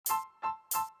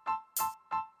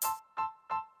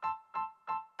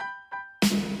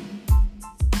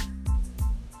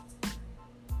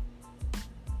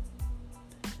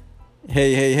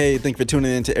Hey, thank you for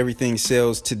tuning in to Everything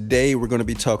Sales. Today, we're going to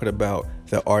be talking about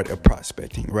the art of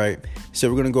prospecting, right? So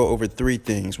we're going to go over three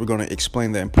things. We're going to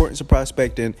explain the importance of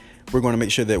prospecting. We're going to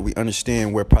make sure that we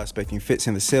understand where prospecting fits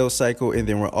in the sales cycle. And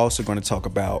then we're also going to talk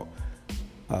about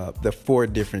the four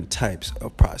different types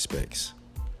of prospects.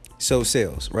 So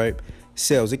sales, right?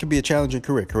 Sales, it can be a challenging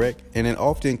career, correct? And it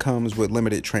often comes with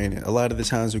limited training. A lot of the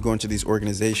times we go into these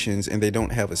organizations and they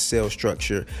don't have a sales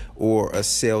structure or a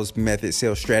sales method,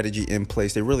 sales strategy in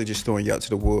place. They're really just throwing you out to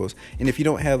the wolves. And if you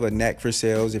don't have a knack for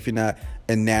sales, if you're not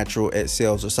a natural at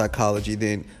sales or psychology,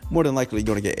 then more than likely you're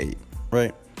going to get ate,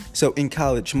 right? So in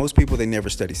college, most people, they never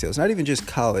study sales. Not even just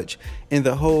college. In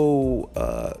the whole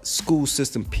school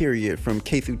system period from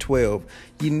K through 12,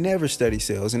 you never study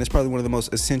sales. And it's probably one of the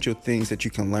most essential things that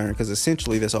you can learn because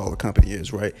essentially that's all a company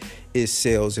is, right? Is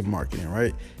sales and marketing,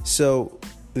 right? So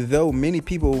though many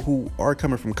people who are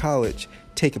coming from college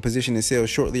take a position in sales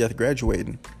shortly after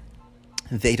graduating,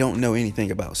 they don't know anything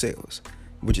about sales,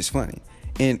 which is funny.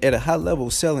 And at a high level,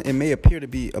 selling, it may appear to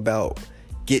be about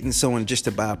getting someone just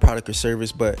to buy a product or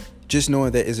service, but just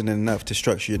knowing that isn't enough to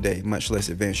structure your day, much less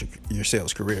advance your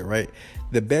sales career, right?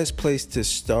 The best place to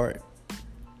start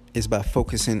is by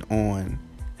focusing on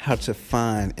how to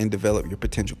find and develop your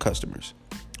potential customers,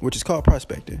 which is called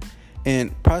prospecting.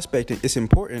 And prospecting is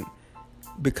important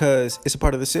because it's a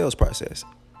part of the sales process,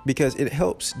 because it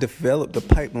helps develop the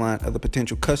pipeline of the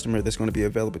potential customer that's going to be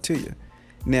available to you.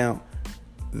 Now,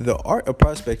 the art of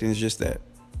prospecting is just that.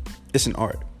 It's an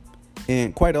art.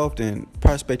 And quite often,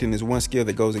 prospecting is one skill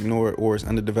that goes ignored or is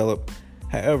underdeveloped.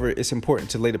 However, it's important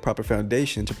to lay the proper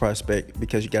foundation to prospect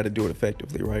because you got to do it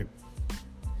effectively, right?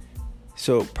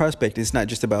 So prospecting is not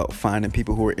just about finding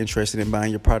people who are interested in buying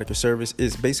your product or service.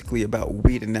 It's basically about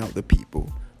weeding out the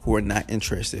people who are not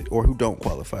interested or who don't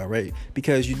qualify, right?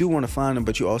 Because you do want to find them,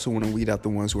 but you also want to weed out the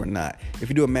ones who are not. If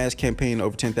you do a mass campaign to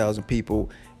over 10,000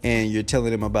 people and you're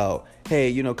telling them about,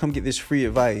 hey, come get this free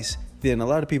advice, then a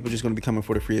lot of people are just going to be coming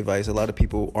for the free advice. A lot of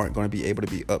people aren't going to be able to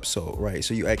be upsold, right?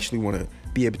 So you actually want to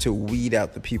be able to weed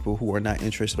out the people who are not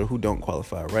interested or who don't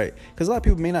qualify, right? Because a lot of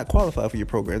people may not qualify for your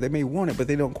program. They may want it, but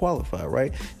they don't qualify,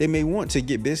 right? They may want to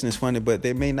get business funded, but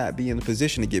they may not be in the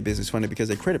position to get business funded because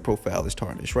their credit profile is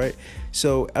tarnished, right?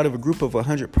 So out of a group of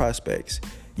 100 prospects,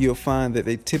 you'll find that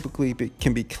they typically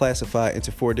can be classified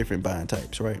into 4 different buying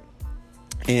types, right?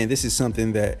 And this is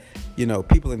something that,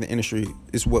 people in the industry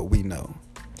is what we know.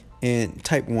 And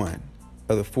type 1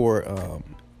 of the 4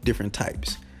 different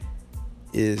types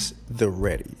is the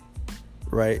ready,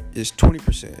 right? It's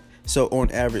 20%. So on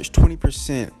average,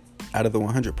 20% out of the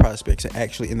 100 prospects are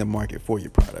actually in the market for your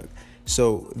product.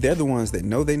 So they're the ones that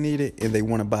know they need it and they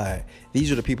want to buy it.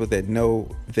 These are the people that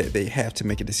know that they have to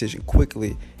make a decision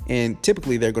quickly, and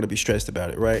typically they're going to be stressed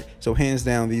about it, right? So hands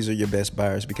down, these are your best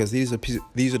buyers because these are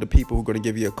the people who are going to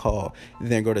give you a call.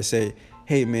 They're going to say,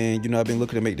 hey man, I've been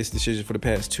looking to make this decision for the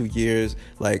past 2 years.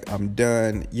 Like I'm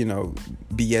done,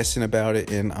 BSing about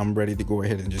it, and I'm ready to go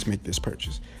ahead and just make this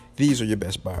purchase. These are your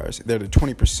best buyers. They're the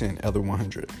 20% out of the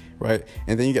 100, right?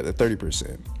 And then you got the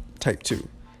 30%, type 2.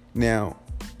 Now,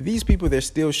 these people, they're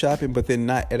still shopping, but they're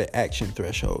not at an action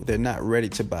threshold. They're not ready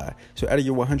to buy. So out of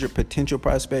your 100 potential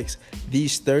prospects,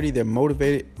 these 30, they're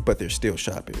motivated, but they're still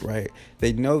shopping, right?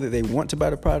 They know that they want to buy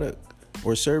the product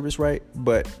or service, right?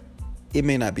 But it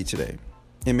may not be today.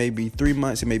 It may be 3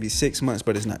 months, it may be 6 months,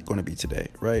 but it's not going to be today,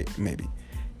 right? Maybe.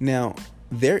 Now,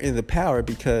 they're in the power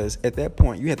because at that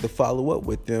point, you have to follow up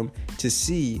with them to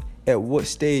see at what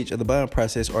stage of the buying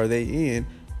process are they in,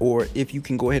 or if you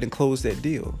can go ahead and close that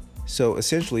deal. So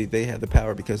essentially, they have the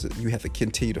power because you have to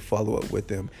continue to follow up with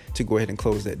them to go ahead and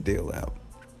close that deal out,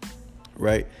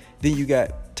 right? Then you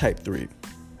got type 3.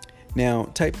 Now,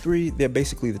 type 3, they're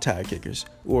basically the tire kickers,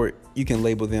 or you can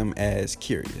label them as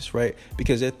curious, right?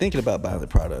 Because they're thinking about buying the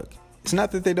product. It's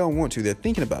not that they don't want to. They're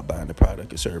thinking about buying the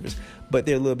product or service, but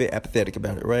they're a little bit apathetic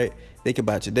about it, right? They could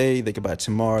buy today, they could buy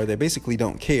tomorrow. They basically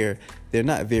don't care. They're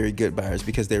not very good buyers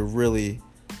because they really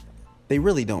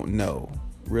don't know,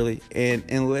 really. And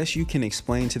unless you can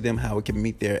explain to them how it can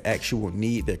meet their actual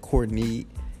need, their core need,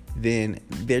 then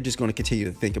they're just going to continue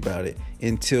to think about it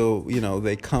until,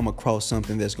 they come across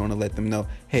something that's going to let them know,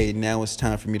 hey, now it's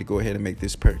time for me to go ahead and make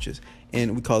this purchase.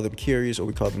 And we call them curious, or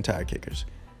we call them tire kickers.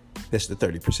 That's the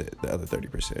 30%, the other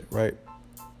 30%, right?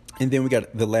 And then we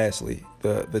got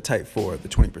the type 4, the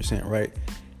 20%, right?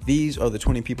 These are the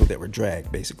 20 people that were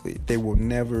dragged, basically. They will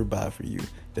never buy for you.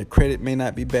 Their credit may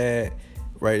not be bad,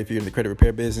 right, if you're in the credit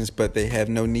repair business, but they have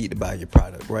no need to buy your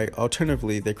product, right?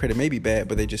 Alternatively, their credit may be bad,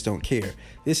 but they just don't care.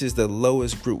 This is the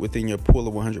lowest group within your pool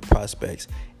of 100 prospects.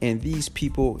 And these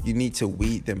people, you need to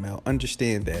weed them out.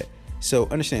 Understand that. So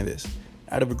understand this.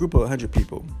 Out of a group of 100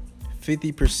 people,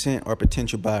 50% are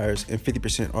potential buyers and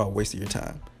 50% are a waste of your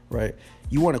time, right?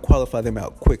 You want to qualify them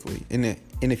out quickly. And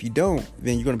if you don't,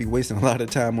 then you're going to be wasting a lot of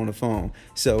time on the phone.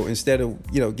 So instead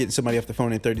of, getting somebody off the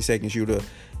phone in 30 seconds, you would have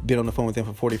been on the phone with them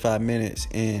for 45 minutes.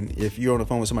 And if you're on the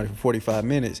phone with somebody for 45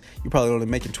 minutes, you're probably only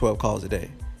making 12 calls a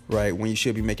day, right? When you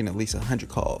should be making at least 100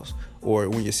 calls, or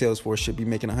when your sales force should be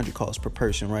making 100 calls per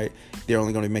person, right? They're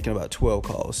only going to be making about 12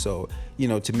 calls. So,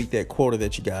 to meet that quota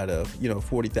that you got of,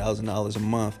 $40,000 a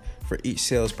month for each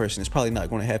salesperson, it's probably not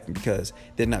going to happen because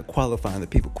they're not qualifying the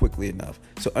people quickly enough.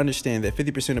 So understand that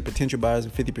 50% of potential buyers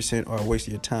and 50% are a waste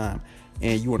of your time,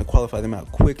 and you want to qualify them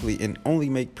out quickly and only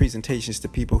make presentations to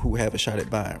people who have a shot at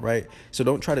buying, right? So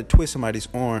don't try to twist somebody's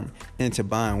arm into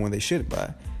buying when they shouldn't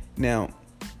buy. Now,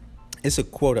 it's a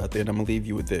quote out there, and I'm going to leave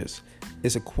you with this.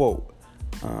 It's a quote.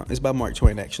 It's by Mark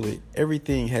Twain, actually.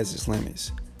 Everything has its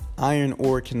limits. Iron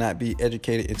ore cannot be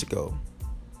educated into gold.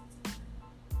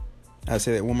 I'll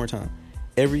say that one more time.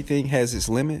 Everything has its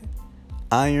limit.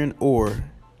 Iron ore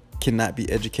cannot be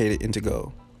educated into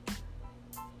gold.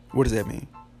 What does that mean?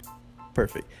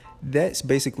 Perfect. That's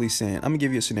basically saying, I'm going to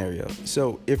give you a scenario.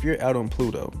 So if you're out on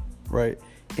Pluto, right,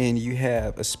 and you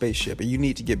have a spaceship and you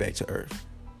need to get back to Earth,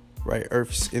 right?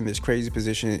 Earth's in this crazy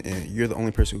position and you're the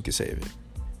only person who can save it,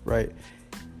 right?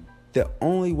 The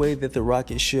only way that the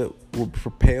rocket ship will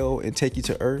propel and take you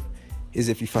to Earth is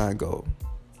if you find gold.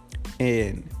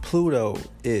 And Pluto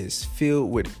is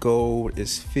filled with gold,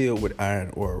 is filled with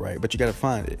iron ore, right? But you got to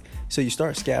find it. So you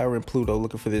start scouring Pluto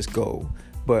looking for this gold,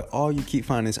 but all you keep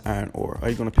finding is iron ore. Are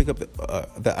you going to pick up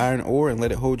the iron ore and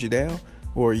let it hold you down?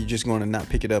 Or are you just going to not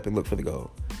pick it up and look for the gold?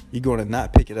 You're going to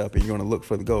not pick it up and you're going to look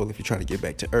for the gold if you're trying to get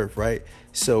back to Earth, right?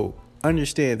 So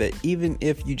understand that even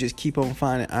if you just keep on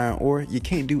finding iron ore, you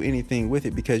can't do anything with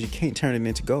it because you can't turn it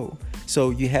into gold.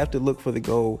 So you have to look for the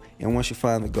gold, and once you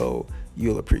find the gold,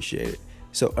 you'll appreciate it.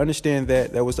 So understand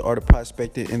that. That was the art of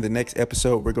prospecting. In the next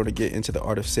episode, we're going to get into the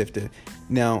art of sifting.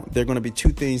 Now, there are going to be two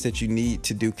things that you need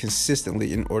to do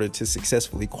consistently in order to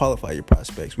successfully qualify your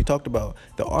prospects. We talked about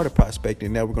the art of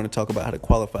prospecting. Now we're going to talk about how to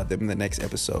qualify them in the next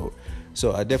episode.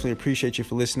 So I definitely appreciate you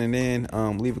for listening in.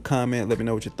 Leave a comment. Let me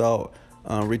know what you thought.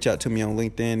 Reach out to me on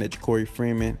LinkedIn at Jacory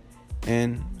Freeman,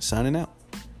 and signing out.